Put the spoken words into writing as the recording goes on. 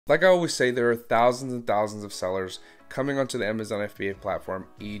Like I always say, there are thousands and thousands of sellers coming onto the Amazon FBA platform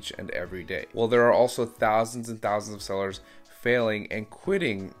each and every day. Well, there are also thousands and thousands of sellers failing and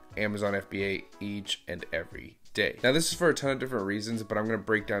quitting Amazon FBA each and every day. Now, this is for a ton of different reasons, but I'm going to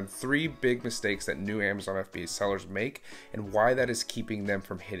break down 3 big mistakes that new Amazon FBA sellers make and why that is keeping them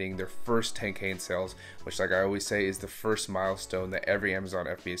from hitting their first 10K in sales, which, like I always say, is the first milestone that every Amazon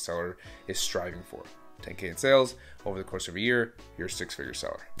FBA seller is striving for. 10K in sales over the course of a year, you're a 6-figure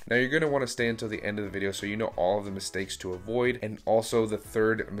seller. Now, you're going to want to stay until the end of the video so you know all of the mistakes to avoid. And also, the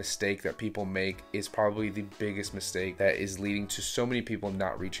third mistake that people make is probably the biggest mistake that is leading to so many people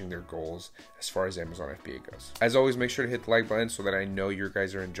not reaching their goals as far as Amazon FBA goes. As always, make sure to hit the like button so that I know you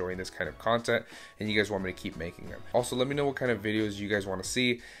guys are enjoying this kind of content and you guys want me to keep making them. Also, let me know what kind of videos you guys want to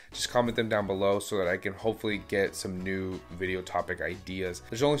see. Just comment them down below so that I can hopefully get some new video topic ideas.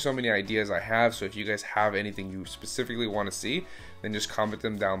 There's only so many ideas I have, so if you guys have anything you specifically want to see, then just comment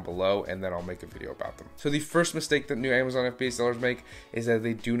them down below and then I'll make a video about them. So the first mistake that new Amazon FBA sellers make is that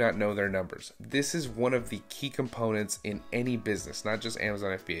they do not know their numbers. This is one of the key components in any business, not just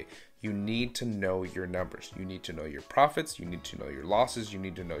Amazon FBA. You need to know your numbers. You need to know your profits. You need to know your losses. You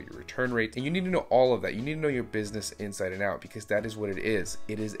need to know your return rate. And you need to know all of that. You need to know your business inside and out because that is what it is.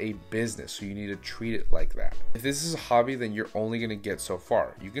 It is a business. So you need to treat it like that. If this is a hobby, then you're only going to get so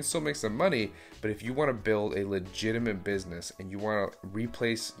far. You can still make some money, but if you want to build a legitimate business and you want to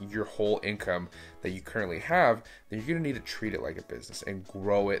replace your whole income that you currently have, then you're going to need to treat it like a business and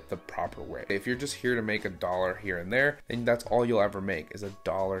grow it the proper way. If you're just here to make $1 here and there, then that's all you'll ever make is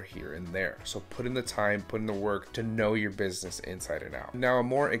 $1 here and there. So put in the time, put in the work to know your business inside and out. Now, a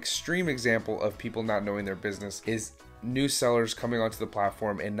more extreme example of people not knowing their business is new sellers coming onto the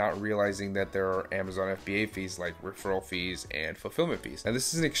platform and not realizing that there are Amazon FBA fees like referral fees and fulfillment fees. Now,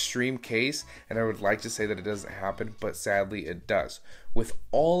 this is an extreme case and I would like to say that it doesn't happen, but sadly it does. With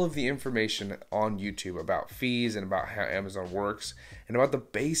all of the information on YouTube about fees and about how Amazon works and about the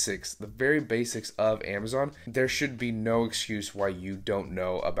basics, the very basics of Amazon, there should be no excuse why you don't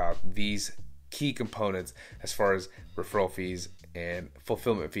know about these key components as far as referral fees and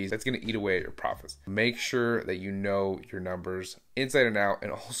fulfillment fees. That's going to eat away at your profits. Make sure that you know your numbers inside and out,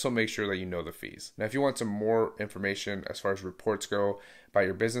 and also make sure that you know the fees. Now, if you want some more information as far as reports go about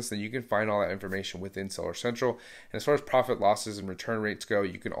your business, then you can find all that information within Seller Central. And as far as profit, losses, and return rates go,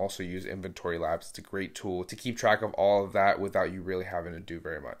 you can also use Inventory Labs. It's a great tool to keep track of all of that without you really having to do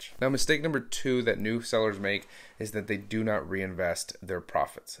very much. Now, mistake number 2 that new sellers make is that they do not reinvest their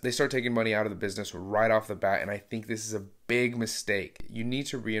profits. They start taking money out of the business right off the bat, and I think this is a big mistake. You need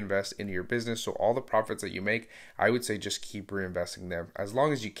to reinvest into your business, so all the profits that you make, I would say just keep reinvesting them as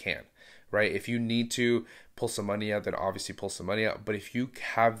long as you can. Right? If you need to pull some money out, then obviously pull some money out. But if you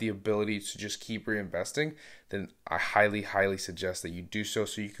have the ability to just keep reinvesting, then I highly, highly suggest that you do so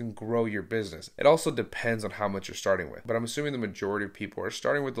you can grow your business. It also depends on how much you're starting with. But I'm assuming the majority of people are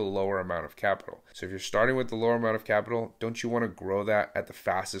starting with the lower amount of capital. So if you're starting with the lower amount of capital, don't you want to grow that at the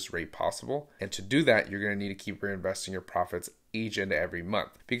fastest rate possible? And to do that, you're going to need to keep reinvesting your profits each and every month.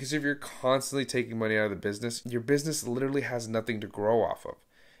 Because if you're constantly taking money out of the business, your business literally has nothing to grow off of.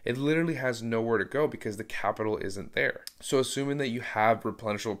 It literally has nowhere to go because the capital isn't there. So assuming that you have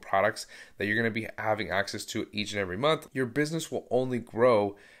replenishable products that you're going to be having access to each and every month, your business will only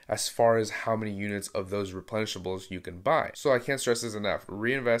grow as far as how many units of those replenishables you can buy. So I can't stress this enough.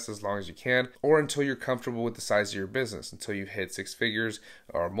 Reinvest as long as you can, or until you're comfortable with the size of your business, until you hit 6 figures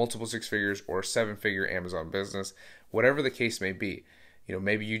or multiple 6 figures or a 7-figure Amazon business, whatever the case may be. You know,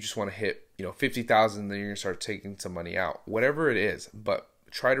 maybe you just want to hit, 50,000, then you're going to start taking some money out. Whatever it is, but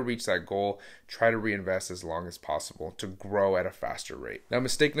try to reach that goal, try to reinvest as long as possible to grow at a faster rate. Now,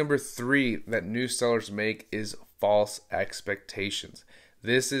 mistake number 3 that new sellers make is false expectations.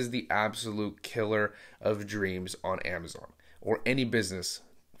 This is the absolute killer of dreams on Amazon or any business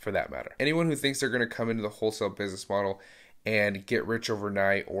for that matter. Anyone who thinks they're going to come into the wholesale business model and get rich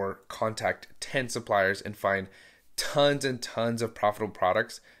overnight or contact 10 suppliers and find tons and tons of profitable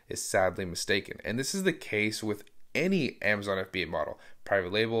products is sadly mistaken. And this is the case with any Amazon FBA model,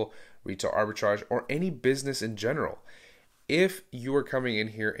 private label, retail arbitrage, or any business in general. If you are coming in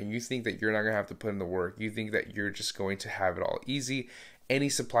here and you think that you're not going to have to put in the work, you think that you're just going to have it all easy, any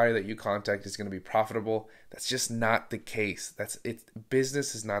supplier that you contact is going to be profitable, that's just not the case.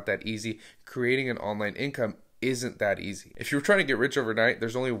 Business is not that easy. Creating an online income isn't that easy. If you're trying to get rich overnight,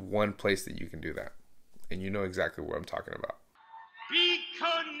 there's only one place that you can do that. And you know exactly what I'm talking about. Be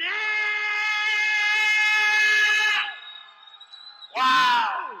connected! Wow!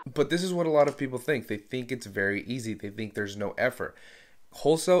 But this is what a lot of people think. They think it's very easy. They think there's no effort.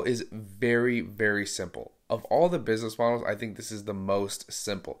 Wholesale is very, very simple. Of all the business models, I think this is the most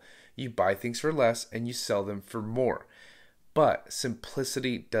simple. You buy things for less and you sell them for more. But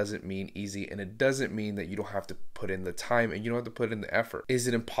simplicity doesn't mean easy, and it doesn't mean that you don't have to put in the time and you don't have to put in the effort. Is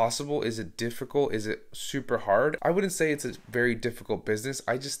it impossible? Is it difficult? Is it super hard? I wouldn't say it's a very difficult business.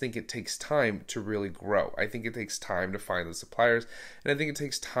 I just think it takes time to really grow. I think it takes time to find the suppliers, and I think it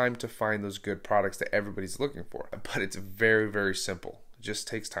takes time to find those good products that everybody's looking for. But it's very, very simple. Just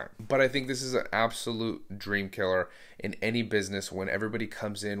takes time. But I think this is an absolute dream killer in any business when everybody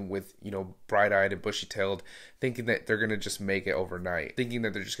comes in with, bright-eyed and bushy-tailed, thinking that they're going to just make it overnight, thinking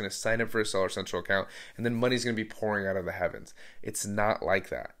that they're just going to sign up for a Seller Central account and then money's going to be pouring out of the heavens. It's not like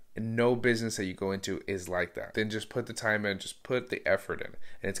that. And no business that you go into is like that. Then just put the time in, just put the effort in,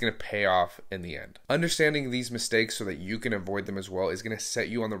 and it's going to pay off in the end. Understanding these mistakes so that you can avoid them as well is going to set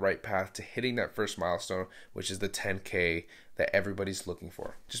you on the right path to hitting that first milestone, which is the 10K that everybody's looking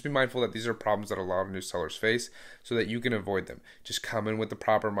for. Just be mindful that these are problems that a lot of new sellers face so that you can avoid them. Just come in with the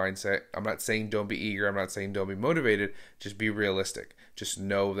proper mindset. I'm not saying don't be eager. I'm not saying don't be motivated. Just be realistic. Just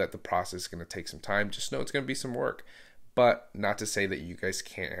know that the process is going to take some time. Just know it's going to be some work. But not to say that you guys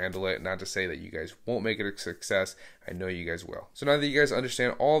can't handle it, not to say that you guys won't make it a success. I know you guys will. So now that you guys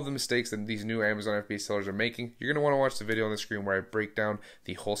understand all of the mistakes that these new Amazon FBA sellers are making, you're going to want to watch the video on the screen where I break down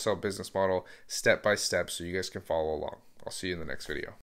the wholesale business model step by step so you guys can follow along. I'll see you in the next video.